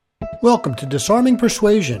Welcome to Disarming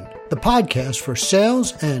Persuasion, the podcast for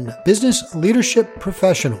sales and business leadership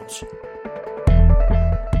professionals.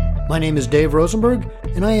 My name is Dave Rosenberg,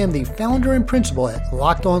 and I am the founder and principal at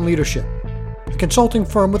Locked On Leadership, a consulting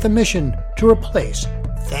firm with a mission to replace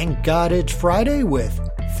 "Thank God It's Friday" with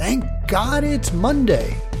 "Thank God It's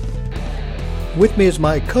Monday." With me is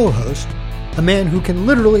my co-host, a man who can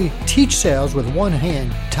literally teach sales with one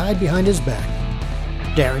hand tied behind his back,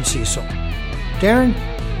 Darren Cecil. Darren,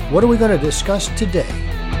 what are we going to discuss today?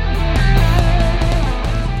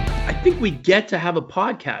 I think we get to have a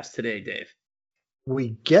podcast today, Dave.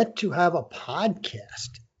 We get to have a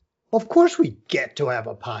podcast. Of course we get to have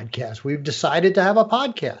a podcast. We've decided to have a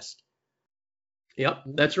podcast. Yep,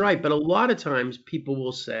 that's right. But a lot of times people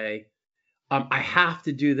will say, I have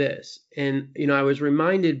to do this. And, I was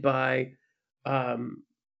reminded by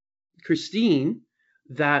Christine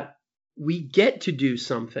that we get to do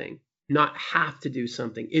something, not have to do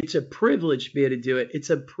something. It's a privilege to be able to do it. It's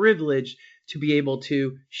a privilege to be able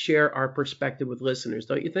to share our perspective with listeners,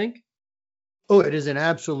 don't you think? Oh, it is an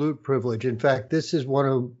absolute privilege. In fact, this is one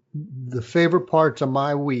of the favorite parts of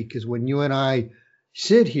my week is when you and I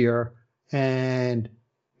sit here and,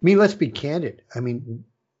 let's be candid.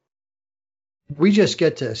 We just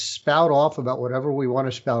get to spout off about whatever we want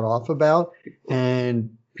to spout off about,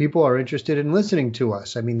 and people are interested in listening to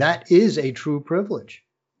us. That is a true privilege.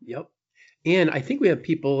 Yep. And I think we have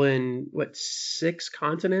people in, 6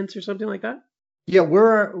 continents or something like that? Yeah,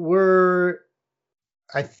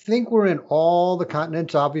 I think we're in all the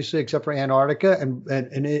continents, obviously, except for Antarctica.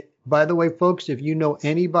 And it, by the way, folks, if you know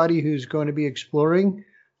anybody who's going to be exploring,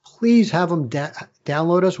 please have them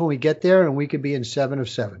download us when we get there, and we could be in 7 of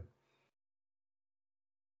 7.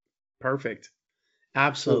 Perfect.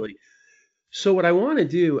 Absolutely. So what I want to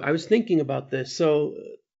do, I was thinking about this. So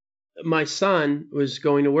my son was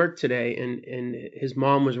going to work today and his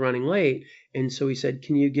mom was running late. And so he said,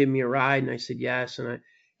 "Can you give me a ride?" And I said, "Yes."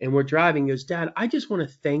 And we're driving. He goes, "Dad, I just want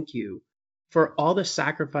to thank you for all the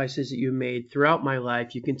sacrifices that you made throughout my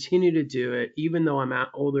life. You continue to do it, even though I'm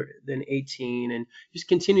older than 18, and just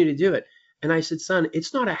continue to do it." And I said, "Son,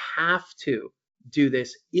 it's not a have to do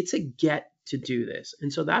this. It's a get to do this."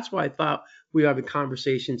 And so that's why I thought we have a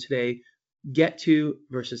conversation today, get to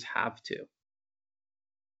versus have to.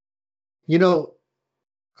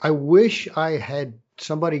 I wish I had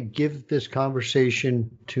somebody give this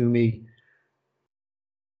conversation to me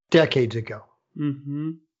decades ago.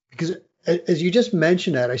 Mm-hmm. Because as you just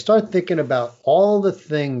mentioned that, I started thinking about all the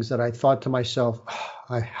things that I thought to myself,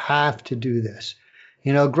 I have to do this.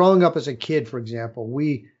 Growing up as a kid, for example,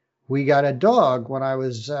 we got a dog when I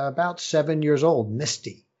was about 7 years old,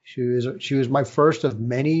 Misty. She was my first of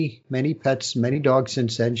many, many pets, many dogs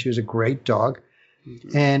since then. She was a great dog.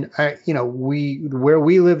 Mm-hmm. And where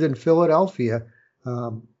we lived in Philadelphia,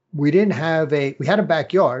 we had a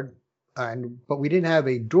backyard, but we didn't have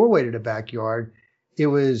a doorway to the backyard. It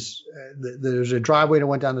was there was a driveway that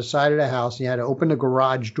went down the side of the house, and you had to open the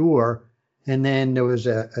garage door, and then there was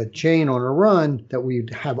a chain on a run that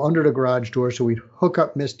we'd have under the garage door, so we'd hook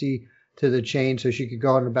up Misty to the chain so she could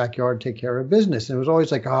go in the backyard and take care of business. And it was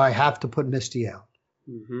always like, I have to put Misty out.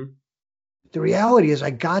 Mm-hmm. The reality is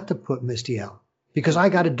I got to put Misty out because I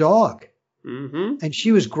got a dog. Mm-hmm. And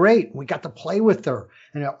she was great. We got to play with her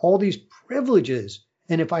and all these privileges.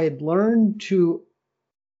 And if I had learned to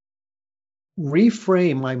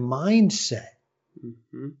reframe my mindset,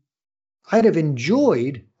 mm-hmm. I'd have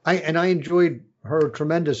enjoyed, I enjoyed her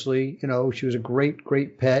tremendously. She was a great,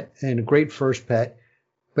 great pet and a great first pet.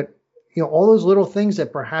 But, all those little things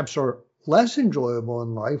that perhaps are less enjoyable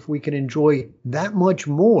in life, we can enjoy that much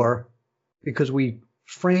more because we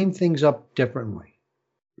frame things up differently.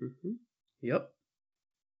 Mm-hmm. Yep,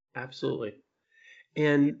 absolutely.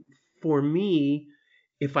 And for me,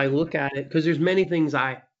 if I look at it, because there's many things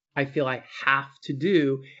I feel I have to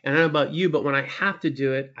do, and I don't know about you, but when I have to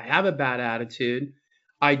do it, I have a bad attitude.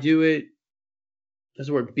 I do it, that's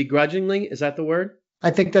the word, begrudgingly. Is that the word?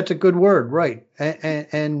 I think that's a good word, right?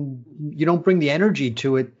 And you don't bring the energy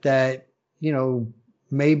to it that,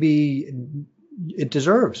 maybe it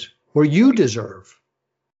deserves or you deserve.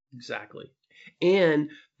 Exactly. And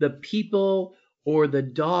the people or the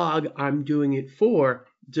dog I'm doing it for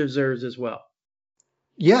deserves as well.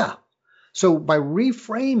 Yeah. So by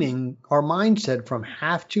reframing our mindset from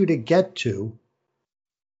have to get to,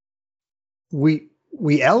 we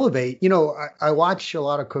elevate. I watch a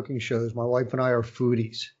lot of cooking shows. My wife and I are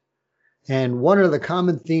foodies. And one of the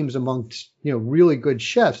common themes amongst, really good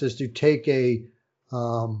chefs is to take a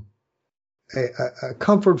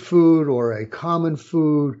comfort food or a common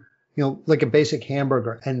food, like a basic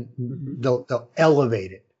hamburger, and mm-hmm. they'll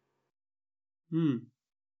elevate it.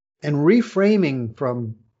 And reframing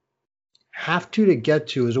from have to get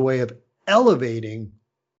to is a way of elevating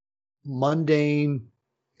mundane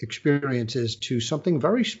experiences to something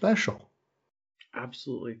very special.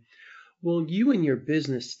 Absolutely. Well, you and your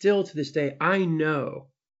business still to this day, I know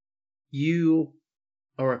you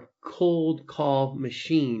are a cold call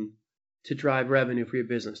machine to drive revenue for your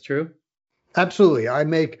business. True? Absolutely. I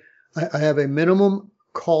have a minimum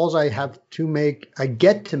calls I have to make. I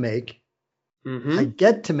get to make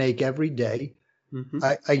every day. Mm-hmm.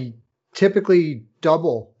 I typically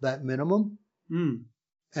double that minimum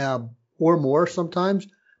or more sometimes,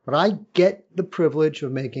 but I get the privilege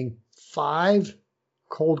of making 5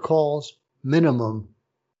 cold calls minimum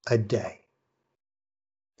a day.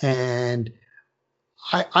 And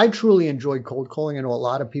I truly enjoy cold calling. I know a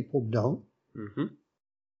lot of people don't. Mm-hmm.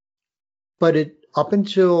 But up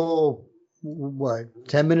until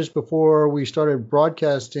 10 minutes before we started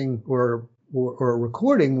broadcasting or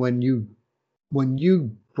recording, when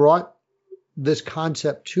you brought this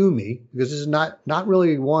concept to me, because this is not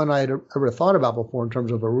really one I'd ever thought about before in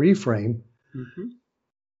terms of a reframe,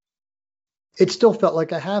 it still felt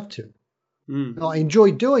like I have to. Now, I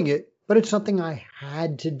enjoy doing it, but it's something I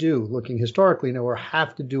had to do, looking historically now, or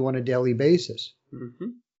have to do on a daily basis.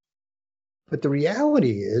 But the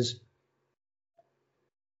reality is,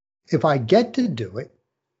 if I get to do it,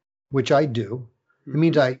 which I do, it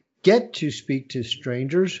means I get to speak to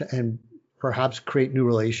strangers and perhaps create new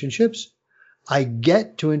relationships. I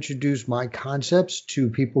get to introduce my concepts to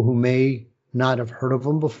people who may not have heard of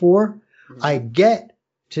them before. I get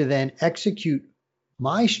to then execute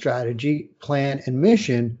my strategy, plan, and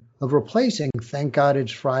mission of replacing Thank God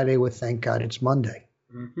It's Friday with Thank God It's Monday.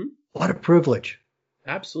 What a privilege.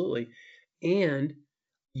 Absolutely. And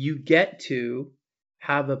you get to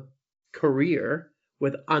have a career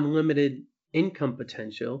with unlimited income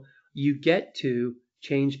potential. You get to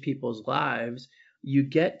change people's lives. You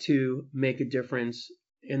get to make a difference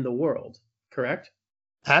in the world, correct?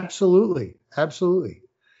 Absolutely. Absolutely.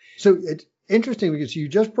 So it's interesting because you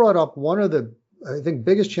just brought up one of the, I think,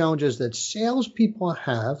 biggest challenges that salespeople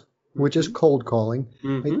have, which is cold calling.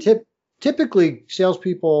 Typically,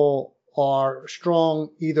 salespeople are strong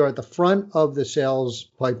either at the front of the sales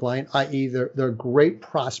pipeline, i.e. they're great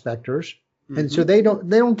prospectors. And so they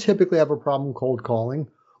don't typically have a problem cold calling,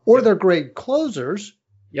 or they're great closers.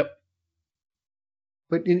 Yep.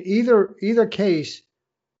 But in either case,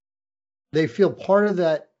 they feel part of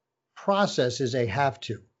that process is a have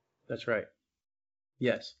to. That's right.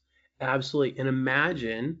 Yes, absolutely. And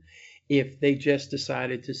imagine if they just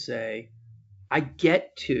decided to say, I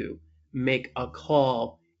get to make a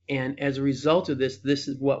call, and as a result of this, this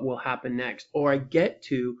is what will happen next. Or I get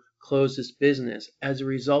to close this business. As a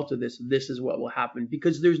result of this, this is what will happen.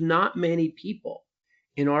 Because there's not many people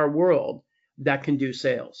in our world that can do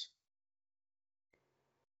sales.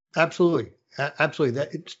 Absolutely. Absolutely.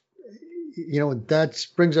 That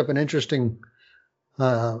brings up an interesting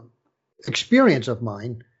experience of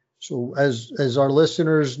mine. So as our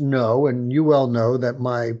listeners know, and you well know, that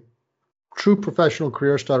my true professional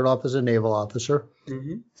career started off as a naval officer.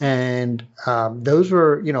 And those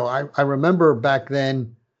were, I remember back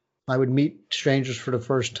then I would meet strangers for the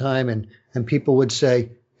first time and people would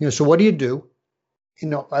say, so what do you do?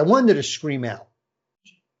 I wanted to scream out.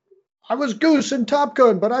 I was Goose in Top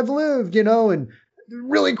Gun, but I've lived, and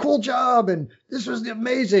really cool job. And this was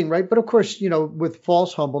amazing, right? But of course, with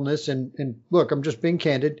false humbleness and look, I'm just being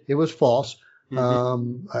candid. It was false. I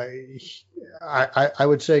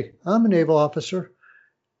would say, I'm a naval officer,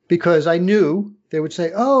 because I knew they would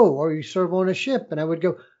say, oh, or you serve on a ship. And I would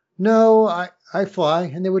go, no, I fly.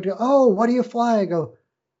 And they would go, oh, what do you fly? I go,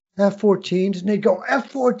 F-14s. And they'd go,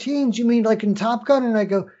 F-14s? You mean like in Top Gun? And I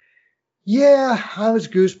go, yeah, I was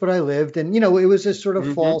Goose, but I lived. And, it was this sort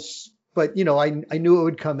of false, but, I knew it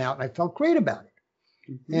would come out and I felt great about it.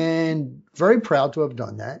 And very proud to have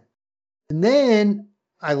done that. And then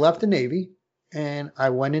I left the Navy and I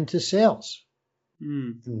went into sales.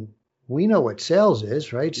 And we know what sales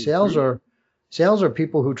is, right? Sales are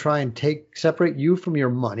people who try and separate you from your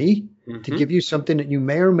money to give you something that you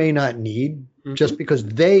may or may not need just because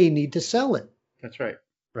they need to sell it. That's right.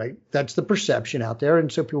 Right. That's the perception out there. And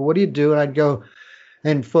so people, what do you do? And I'd go,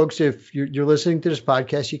 and folks, if you're listening to this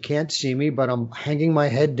podcast, you can't see me, but I'm hanging my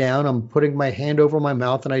head down. I'm putting my hand over my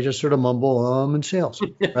mouth and I just sort of mumble, I'm in sales,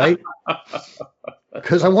 right?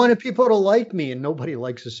 Because I wanted people to like me, and nobody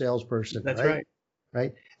likes a salesperson. That's right.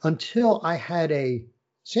 Right. Until I had a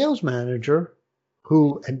sales manager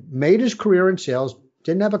who had made his career in sales,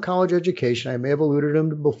 didn't have a college education. I may have alluded to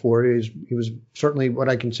him before. He was certainly what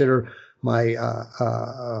I consider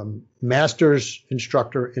master's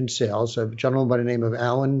instructor in sales, a gentleman by the name of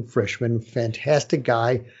Alan Frischman, fantastic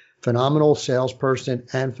guy, phenomenal salesperson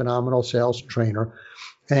and phenomenal sales trainer.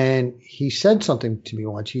 And he said something to me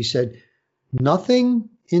once. He said, nothing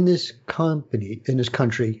in this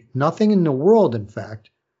country, nothing in the world, in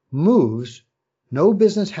fact, moves, no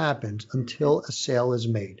business happens until a sale is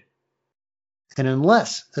made. And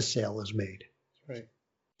unless a sale is made. Right.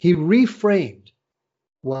 He reframed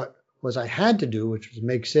what was I had to do, which was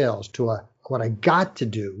make sales, to what I got to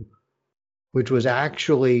do, which was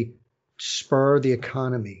actually spur the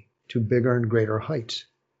economy to bigger and greater heights.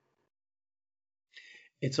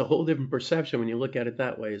 It's a whole different perception when you look at it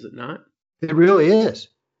that way, is it not? It really is.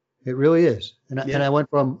 It really is. And I went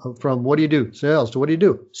from what do you do? Sales to what do you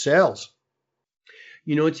do? Sales.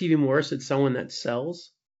 You know what's even worse? It's someone that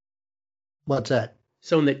sells. What's that?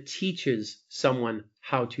 Someone that teaches someone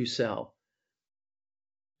how to sell.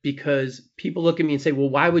 Because people look at me and say, well,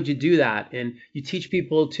 why would you do that? And you teach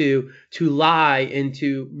people to lie and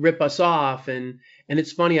to rip us off. And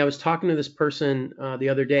it's funny, I was talking to this person the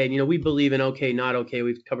other day, and, we believe in okay, not okay.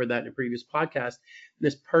 We've covered that in a previous podcast. And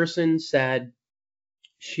this person said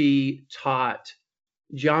she taught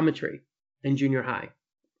geometry in junior high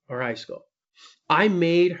or high school. I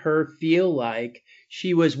made her feel like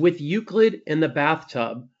she was with Euclid in the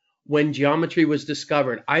bathtub when geometry was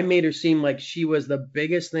discovered. I made her seem like she was the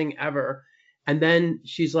biggest thing ever. And then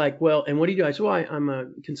she's like, well, and what do you do? I said, well, I'm a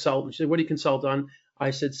consultant. She said, what do you consult on?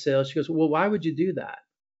 I said, sales. She goes, well, why would you do that?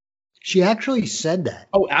 She actually said that.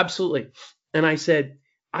 Oh, absolutely. And I said,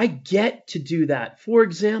 I get to do that. For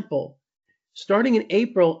example, starting in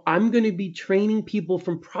April, I'm going to be training people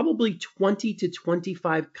from probably 20 to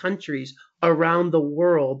 25 countries around the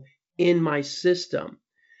world in my system.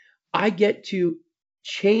 I get to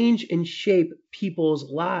change and shape people's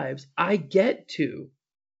lives. I get to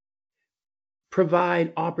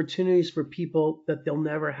provide opportunities for people that they'll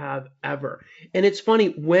never have ever. And it's funny,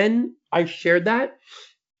 when I shared that,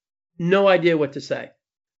 no idea what to say.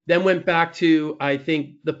 Then went back to, I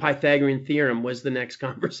think, the Pythagorean theorem was the next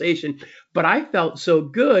conversation. But I felt so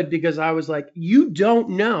good because I was like, you don't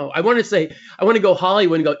know. I want to go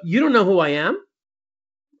Hollywood and go, you don't know who I am?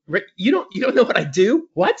 You don't know what I do?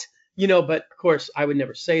 What? But of course I would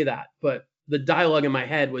never say that. But the dialogue in my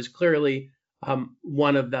head was clearly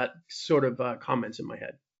one of that sort of comments in my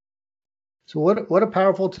head. So what a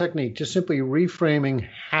powerful technique. Just simply reframing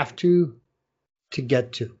have to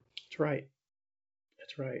get to. That's right.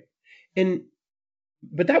 That's right.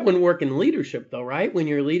 But that wouldn't work in leadership though, right? When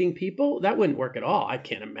you're leading people, that wouldn't work at all. I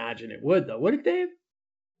can't imagine it would though. Would it, Dave?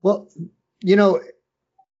 Well,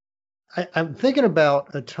 I'm thinking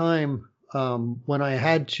about a time when I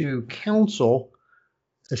had to counsel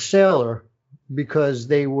a sailor because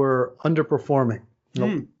they were underperforming.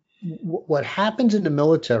 What happens in the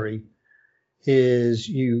military is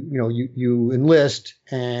you enlist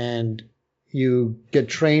and you get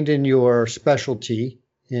trained in your specialty.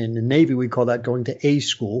 In the Navy, we call that going to A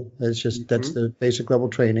school. That's the basic level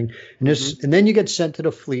training. And and then you get sent to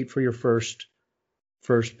the fleet for your first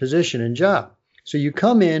position and job. So you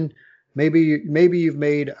come in. Maybe you've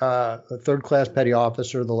made a third class petty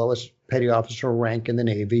officer, the lowest petty officer rank in the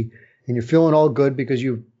Navy, and you're feeling all good because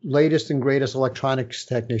you're latest and greatest electronics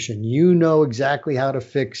technician. You know exactly how to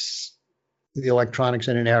fix the electronics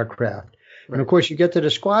in an aircraft. Right. And of course, you get to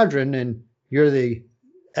the squadron and you're the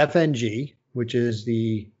FNG, which is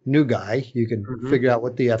the new guy. You can figure out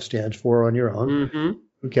what the F stands for on your own.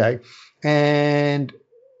 Okay. And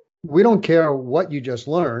we don't care what you just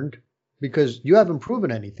learned, because you haven't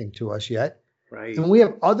proven anything to us yet. Right. And we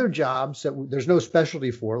have other jobs that there's no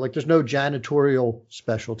specialty for, like there's no janitorial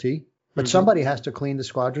specialty, but somebody has to clean the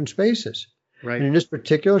squadron spaces. Right. And in this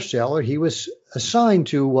particular sailor, he was assigned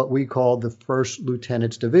to what we call the first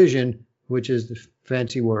lieutenant's division, which is the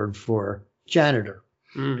fancy word for janitor.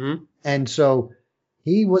 And so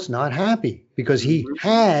he was not happy because he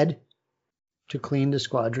had to clean the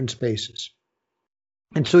squadron spaces.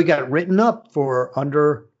 And so he got written up for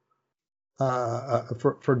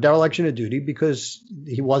dereliction of duty because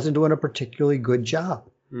he wasn't doing a particularly good job.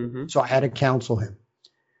 So I had to counsel him.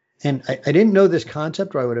 And I didn't know this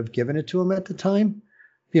concept, or I would have given it to him at the time.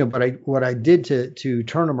 But what I did to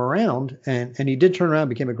turn him around, and he did turn around,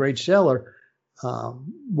 became a great sailor,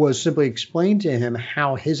 was simply explain to him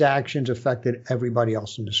how his actions affected everybody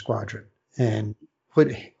else in the squadron, and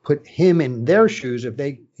put him in their shoes. If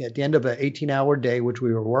they, at the end of an 18-hour day, which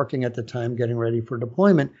we were working at the time, getting ready for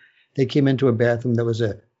deployment, they came into a bathroom that was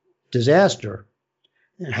a disaster,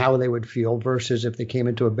 and how they would feel versus if they came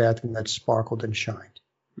into a bathroom that sparkled and shined.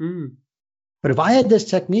 But if I had this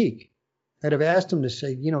technique I'd have asked them to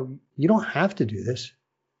say, you don't have to do this.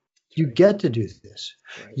 You Right. get to do this.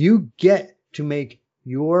 Right. You get to make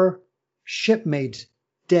your shipmate's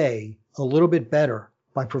day a little bit better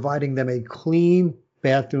by providing them a clean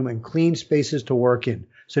bathroom and clean spaces to work in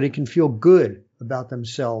so they can feel good about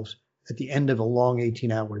themselves at the end of a long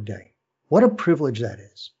 18-hour day. What a privilege that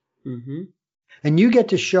is. Mm-hmm. And you get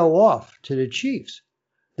to show off to the chiefs,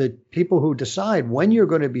 the people who decide when you're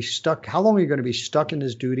going to be stuck, how long you're going to be stuck in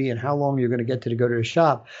this duty and how long you're going to get to go to the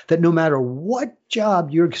shop, that no matter what job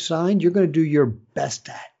you're assigned, you're going to do your best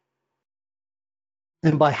at.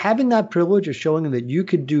 And by having that privilege of showing them that you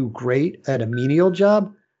could do great at a menial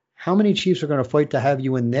job, how many chiefs are going to fight to have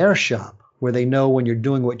you in their shop where they know when you're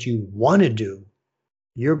doing what you want to do,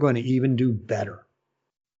 you're going to even do better?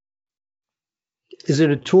 Is it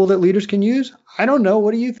a tool that leaders can use? I don't know.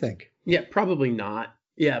 What do you think? Yeah, probably not.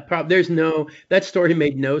 Yeah, that story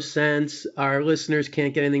made no sense. Our listeners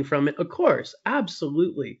can't get anything from it. Of course,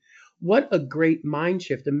 absolutely. What a great mind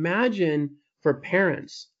shift. Imagine for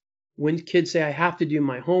parents, when kids say, I have to do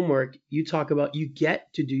my homework, you talk about you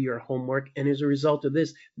get to do your homework. And as a result of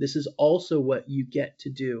this is also what you get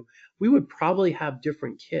to do. We would probably have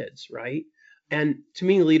different kids, right? And to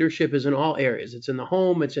me, leadership is in all areas. It's in the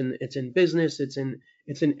home, it's in business, it's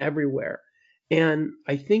in everywhere. And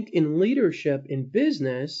I think in leadership, in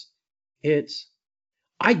business,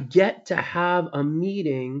 I get to have a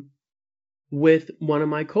meeting with one of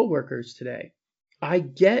my coworkers today. I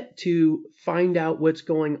get to find out what's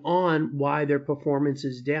going on, why their performance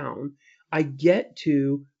is down. I get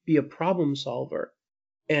to be a problem solver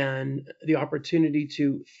and the opportunity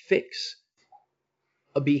to fix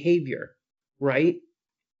a behavior, right?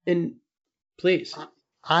 And please.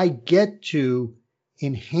 I get to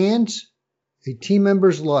enhance a team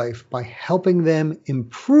member's life by helping them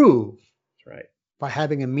improve. That's right. By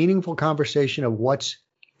having a meaningful conversation of what's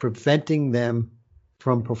preventing them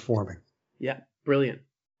from performing. Yeah, brilliant.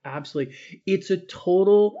 Absolutely. It's a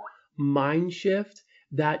total mind shift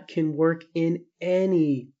that can work in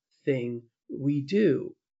anything we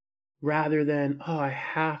do rather than, oh, I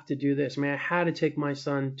have to do this. I mean, I had to take my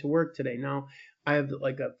son to work today. Now I have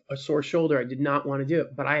like a sore shoulder. I did not want to do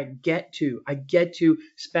it, but I get to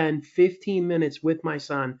spend 15 minutes with my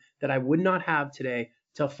son that I would not have today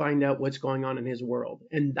to find out what's going on in his world.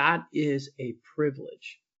 And that is a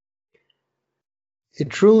privilege. It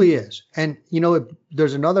truly is. And,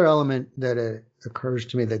 there's another element that occurs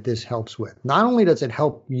to me that this helps with. Not only does it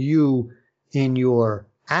help you in your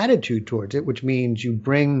attitude towards it, which means you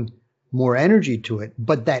bring more energy to it,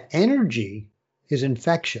 but that energy is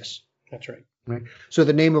infectious. That's right. Right. So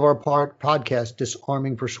the name of our podcast,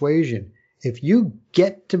 Disarming Persuasion. If you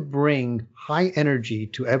get to bring high energy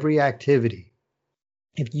to every activity,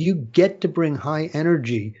 if you get to bring high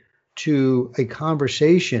energy to a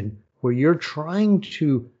conversation where you're trying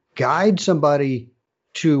to guide somebody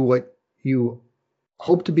to what you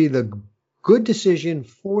hope to be the good decision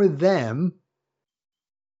for them,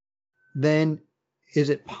 then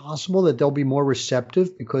is it possible that they'll be more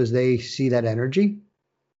receptive because they see that energy?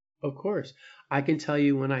 Of course. I can tell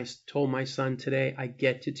you when I told my son today, I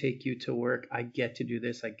get to take you to work. I get to do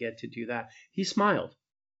this. I get to do that. He smiled.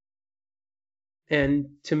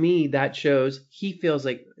 And to me, that shows he feels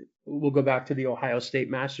like, we'll go back to the Ohio State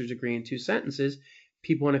master's degree in 2 sentences.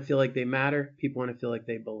 People want to feel like they matter. People want to feel like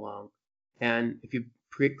they belong. And if you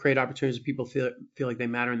create opportunities where people feel like they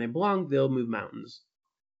matter and they belong, they'll move mountains.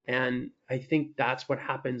 And I think that's what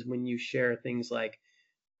happens when you share things like,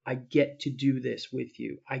 I get to do this with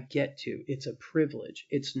you. I get to. It's a privilege.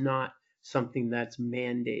 It's not something that's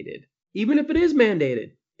mandated. Even if it is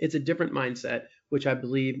mandated, it's a different mindset, which I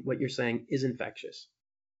believe what you're saying is infectious.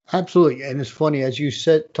 Absolutely. And it's funny, as you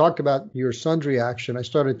talked about your son's reaction, I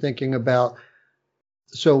started thinking about,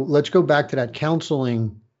 so let's go back to that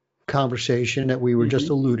counseling conversation that we were just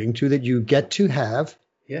alluding to that you get to have.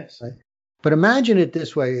 Yes. Right? But imagine it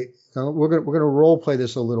this way. We're going to role play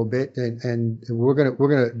this a little bit, and we're going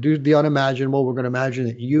to do the unimaginable. We're going to imagine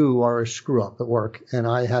that you are a screw up at work, and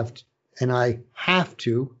I have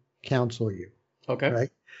to counsel you. Okay.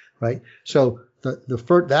 Right. So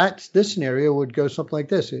this scenario would go something like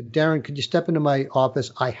this. Darren, could you step into my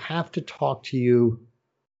office? I have to talk to you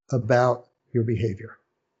about your behavior.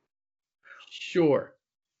 Sure.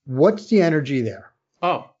 What's the energy there?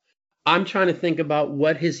 Oh, I'm trying to think about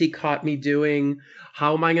what has he caught me doing?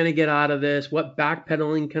 How am I going to get out of this? What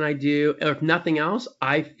backpedaling can I do? If nothing else,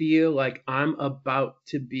 I feel like I'm about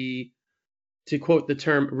to quote the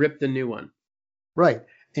term, rip the new one. Right.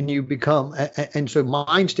 And you become, and so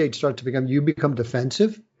mind state starts to become, you become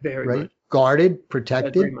defensive, Very right? much. Guarded,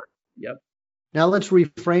 protected. Very much. Yep. Now let's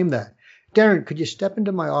reframe that. Darren, could you step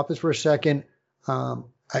into my office for a second? I'm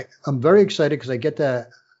very excited because I get the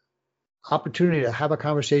opportunity to have a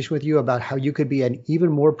conversation with you about how you could be an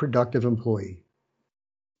even more productive employee,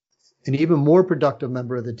 an even more productive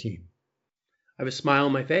member of the team. I have a smile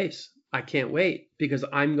on my face. I can't wait because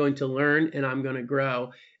I'm going to learn and I'm going to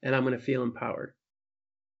grow and I'm going to feel empowered.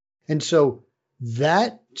 And so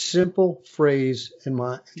that simple phrase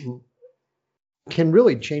can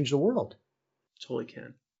really change the world. Totally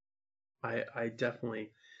can. I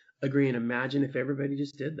definitely agree. And imagine if everybody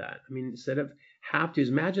just did that. I mean, instead of have to,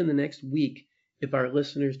 imagine the next week if our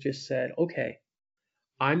listeners just said, okay,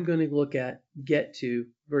 I'm going to look at get to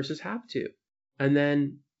versus have to, and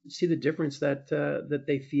then see the difference that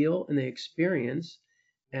they feel and they experience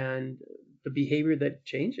and the behavior that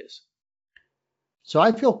changes. So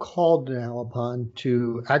I feel called now upon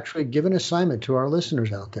to actually give an assignment to our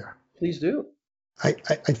listeners out there. Please do. I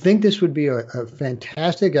think this would be a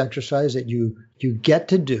fantastic exercise that you get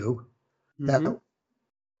to do that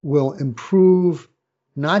will improve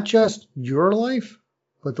not just your life,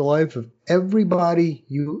 but the life of everybody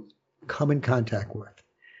you come in contact with.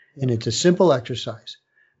 And it's a simple exercise.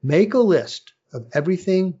 Make a list of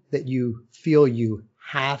everything that you feel you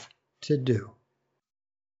have to do.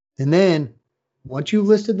 And then once you've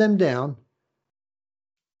listed them down,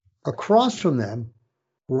 across from them,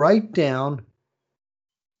 write down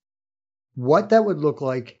what that would look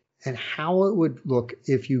like and how it would look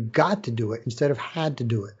if you got to do it instead of had to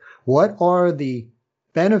do it. What are the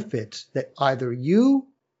benefits that either you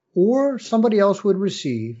or somebody else would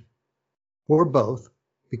receive, or both,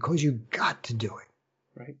 because you got to do it?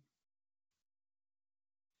 Right.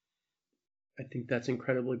 I think that's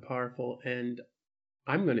incredibly powerful, and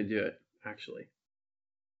I'm going to do it, actually.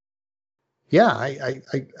 Yeah,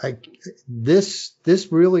 this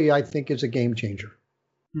really, I think, is a game changer.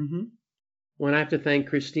 Mm-hmm. Well, I have to thank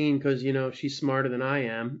Christine because, she's smarter than I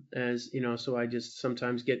am, so I just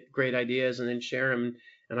sometimes get great ideas and then share them,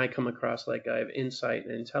 and I come across like I have insight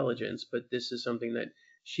and intelligence. But this is something that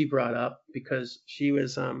she brought up because she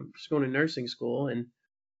was just going to nursing school, and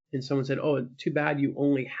someone said, "Oh, too bad you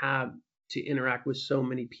only have to interact with so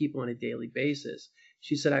many people on a daily basis."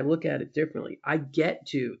 She said, "I look at it differently. I get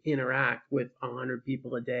to interact with 100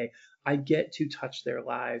 people a day. I get to touch their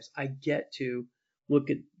lives. I get to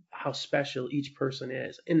look at how special each person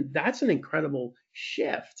is." And that's an incredible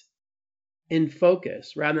shift in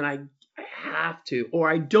focus rather than I have to, or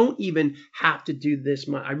I don't even have to do this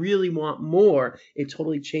much. I really want more. It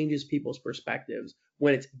totally changes people's perspectives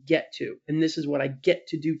when it's get to. And this is what I get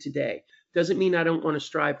to do today. Doesn't mean I don't want to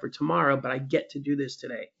strive for tomorrow, but I get to do this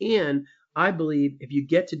today. And I believe if you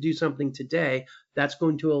get to do something today, that's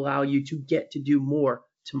going to allow you to get to do more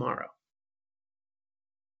tomorrow.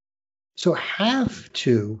 So have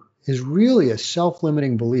to is really a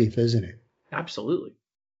self-limiting belief, isn't it? Absolutely.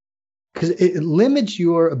 Because it limits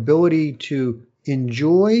your ability to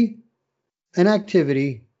enjoy an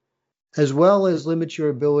activity as well as limits your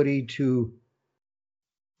ability to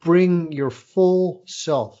bring your full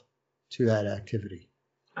self to that activity.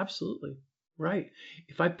 Absolutely. Right.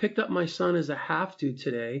 If I picked up my son as a have to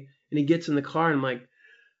today and he gets in the car and I'm like,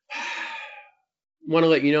 want to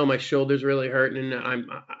let you know my shoulder's really hurting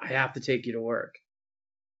and I have to take you to work.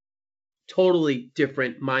 Totally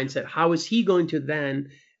different mindset. How is he going to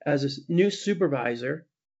then, as a new supervisor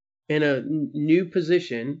in a new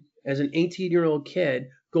position, as an 18-year-old kid,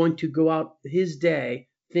 going to go out his day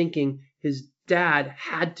thinking his dad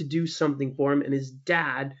had to do something for him and his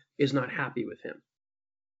dad is not happy with him?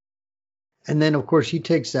 And then, of course, he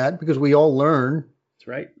takes that because we all learn. That's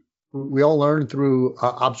right. We all learn through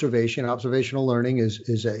observation. Observational learning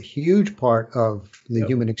is a huge part of the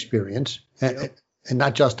human experience. And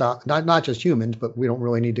not just humans, but we don't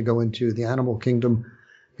really need to go into the animal kingdom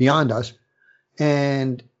beyond us.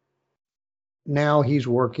 And now he's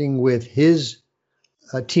working with his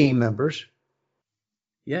team members.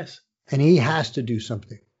 Yes. And he has to do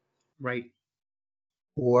something. Right.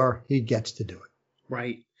 Or he gets to do it.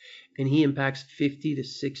 Right. And he impacts 50 to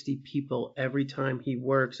 60 people every time he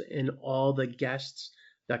works and all the guests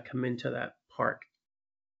that come into that park.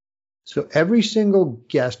 So every single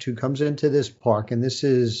guest who comes into this park, and this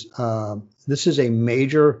is a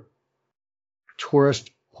major tourist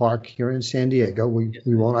park here in San Diego. We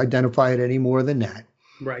won't identify it any more than that.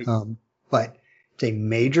 Right. But it's a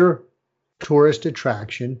major tourist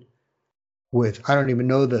attraction with, I don't even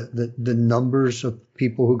know the numbers of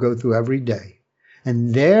people who go through every day.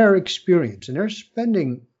 And their experience, and they're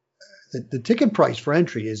spending, the ticket price for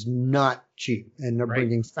entry is not cheap. And they're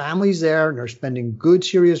bringing families there, and they're spending good,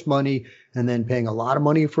 serious money, and then paying a lot of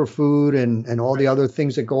money for food and all the other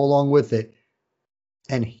things that go along with it.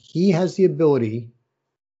 And he has the ability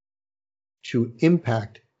to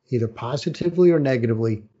impact either positively or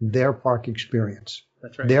negatively their park experience,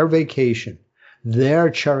 That's right. their vacation, their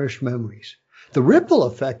cherished memories. The ripple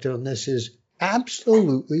effect on this is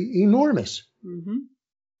absolutely enormous. Mm-hmm.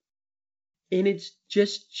 And it's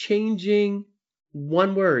just changing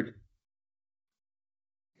one word.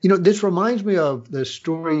 This reminds me of the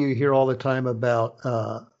story you hear all the time about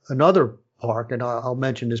another park, and I'll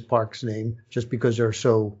mention this park's name just because they're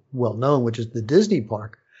so well known, which is the Disney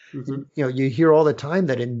park. Mm-hmm. You hear all the time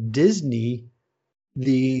that in Disney,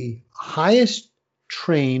 the highest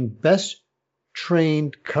trained, best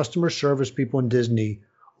trained customer service people in Disney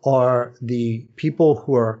are the people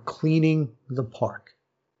who are cleaning the park.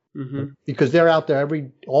 Mm-hmm. Because they're out there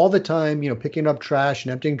all the time, picking up trash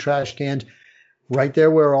and emptying trash cans right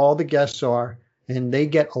there where all the guests are. And they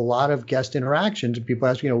get a lot of guest interactions. People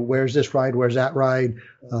ask, where's this ride? Where's that ride?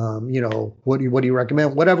 What do you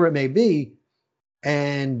recommend? Whatever it may be.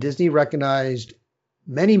 And Disney recognized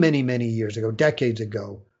many, many, many years ago, decades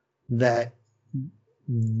ago, that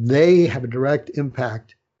they have a direct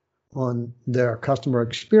impact on their customer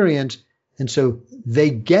experience. And so they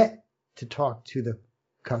get to talk to the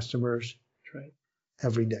customers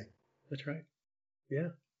every day. That's right. Yeah.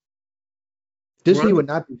 Disney would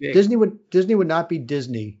not be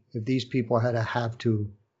Disney if these people had a have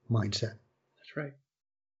to mindset. That's right.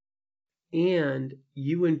 And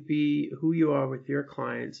you wouldn't be who you are with your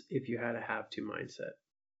clients if you had a have to mindset.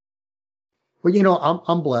 Well,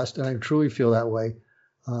 I'm blessed, and I truly feel that way,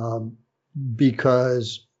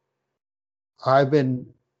 because I've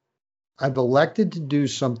elected to do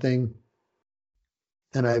something,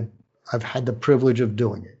 and I've had the privilege of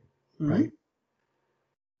doing it, mm-hmm. right?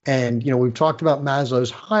 And we've talked about Maslow's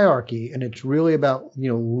hierarchy, and it's really about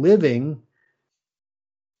living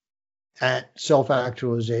at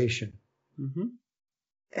self-actualization. Mm-hmm.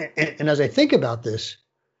 And as I think about this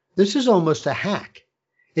is almost a hack.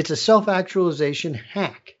 It's a self-actualization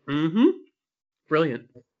hack. Mm-hmm. Brilliant.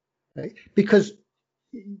 Right? Because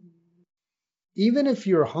even if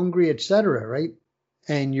you're hungry, etc., right,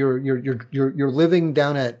 and you're living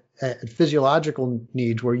down at physiological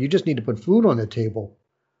needs where you just need to put food on the table,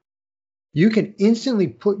 you can instantly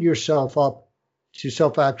put yourself up to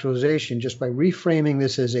self-actualization just by reframing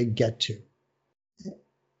this as a get to.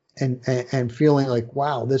 And feeling like,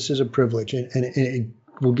 wow, this is a privilege, and it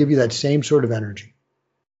will give you that same sort of energy.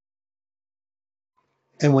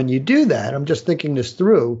 And when you do that, I'm just thinking this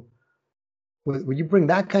through, when you bring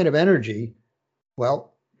that kind of energy,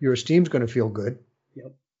 well, your esteem's going to feel good,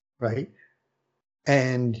 yep. right?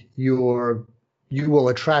 And you will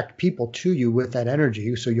attract people to you with that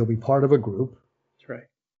energy, so you'll be part of a group. That's right.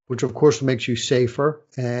 Which, of course, makes you safer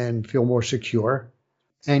and feel more secure.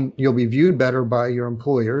 And you'll be viewed better by your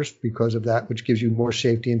employers because of that, which gives you more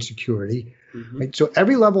safety and security. Mm-hmm. Right? So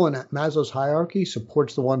every level in Maslow's hierarchy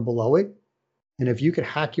supports the one below it. And if you could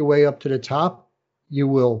hack your way up to the top, you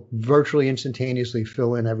will virtually instantaneously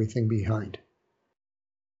fill in everything behind.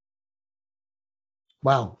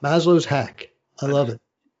 Wow, Maslow's hack. I love it.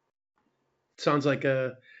 Sounds like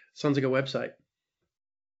a website.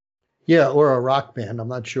 Yeah, or a rock band. I'm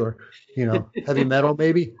not sure. Heavy metal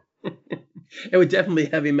maybe. It would definitely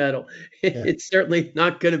be heavy metal. Yeah. It's certainly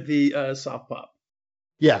not going to be soft pop.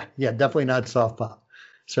 Yeah, definitely not soft pop.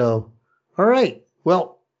 So, all right.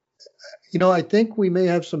 Well, I think we may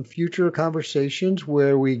have some future conversations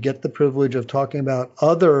where we get the privilege of talking about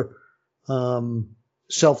other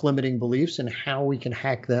self-limiting beliefs and how we can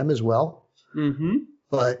hack them as well. Mm-hmm.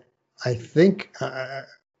 But I think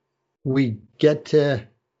we get to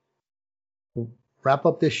wrap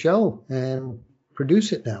up this show and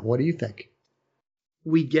produce it now. What do you think?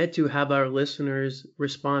 We get to have our listeners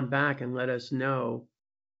respond back and let us know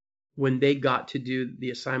when they got to do the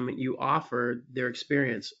assignment you offered, their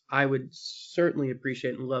experience. I would certainly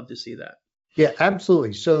appreciate and love to see that. Yeah,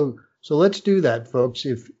 absolutely. So let's do that, folks.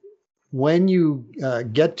 When you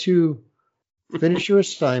get to finish your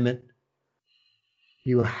assignment,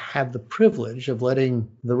 you have the privilege of letting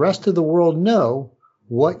the rest of the world know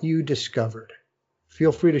what you discovered.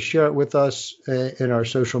 Feel free to share it with us in our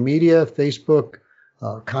social media, Facebook,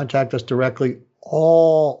 contact us directly.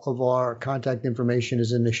 All of our contact information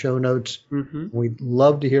is in the show notes. Mm-hmm. We'd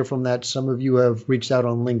love to hear from that. Some of you have reached out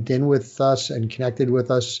on LinkedIn with us and connected with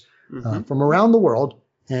us from around the world.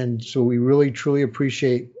 And so we really, truly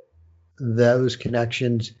appreciate those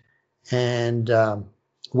connections. And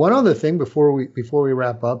one other thing before we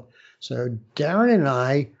wrap up. So Darren and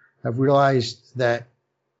I have realized that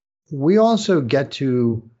we also get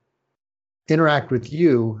to interact with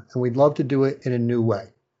you, and we'd love to do it in a new way.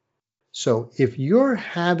 So if you're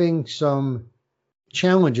having some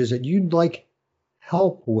challenges that you'd like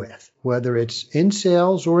help with, whether it's in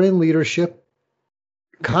sales or in leadership,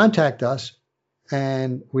 contact us,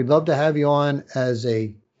 and we'd love to have you on as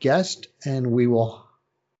a guest, and we will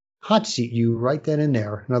hot seat you right then and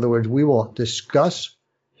there. In other words, we will discuss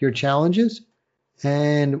your challenges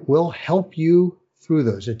and we'll help you through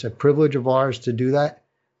those. It's a privilege of ours to do that,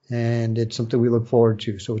 and it's something we look forward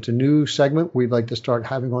to. So it's a new segment we'd like to start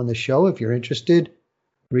having on the show. If you're interested,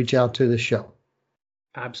 reach out to the show.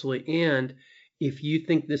 Absolutely. And if you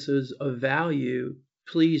think this is of value,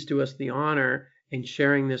 please do us the honor in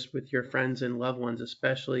sharing this with your friends and loved ones,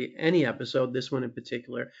 especially any episode, this one in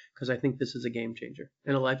particular, because I think this is a game changer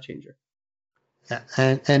and a life changer.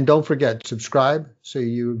 And don't forget, subscribe so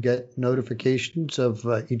you get notifications of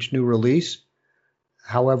each new release.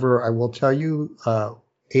 However, I will tell you,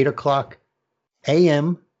 8 o'clock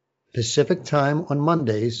a.m. Pacific time on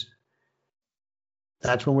Mondays,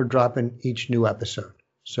 that's when we're dropping each new episode.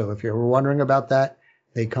 So if you're wondering about that,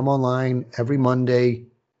 they come online every Monday,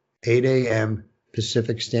 8 a.m.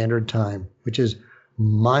 Pacific Standard Time, which is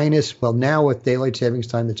now with Daylight Savings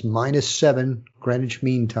Time, it's -7 Greenwich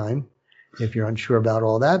Mean Time, if you're unsure about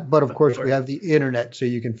all that. But of course, we have the internet, so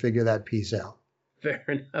you can figure that piece out. Fair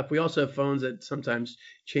enough. We also have phones that sometimes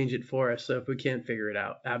change it for us, so if we can't figure it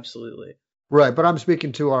out, absolutely. Right, but I'm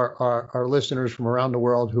speaking to our listeners from around the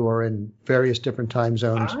world who are in various different time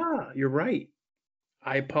zones. You're right.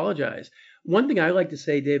 I apologize. One thing I like to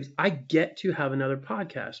say, Dave, is I get to have another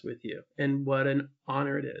podcast with you, and what an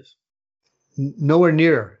honor it is. Nowhere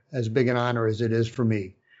near as big an honor as it is for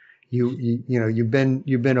me. You've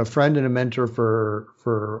been a friend and a mentor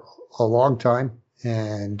for a long time,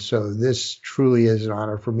 and so this truly is an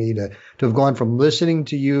honor for me to have gone from listening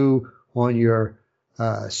to you on your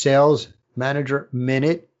sales manager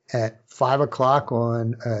minute at 5 o'clock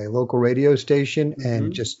on a local radio station,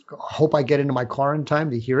 and just hope I get into my car in time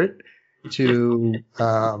to hear it, to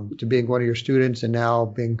being one of your students and now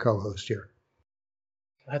being co-host here.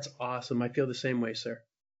 That's awesome. I feel the same way, sir.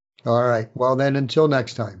 All right. Well, then, until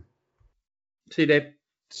next time. See you, Dave.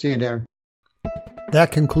 See you, Darren.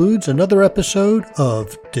 That concludes another episode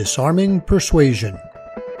of Disarming Persuasion.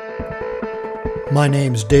 My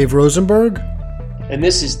name's Dave Rosenberg. And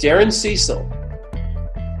this is Darren Cecil.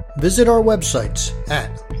 Visit our websites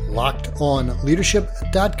at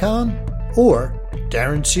lockedonleadership.com or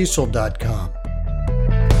darrencecil.com.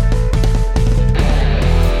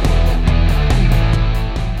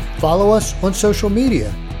 Follow us on social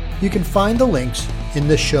media. You can find the links in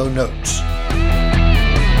the show notes.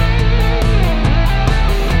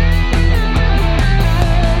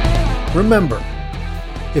 Remember,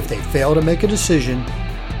 if they fail to make a decision,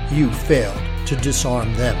 you failed to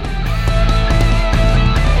disarm them.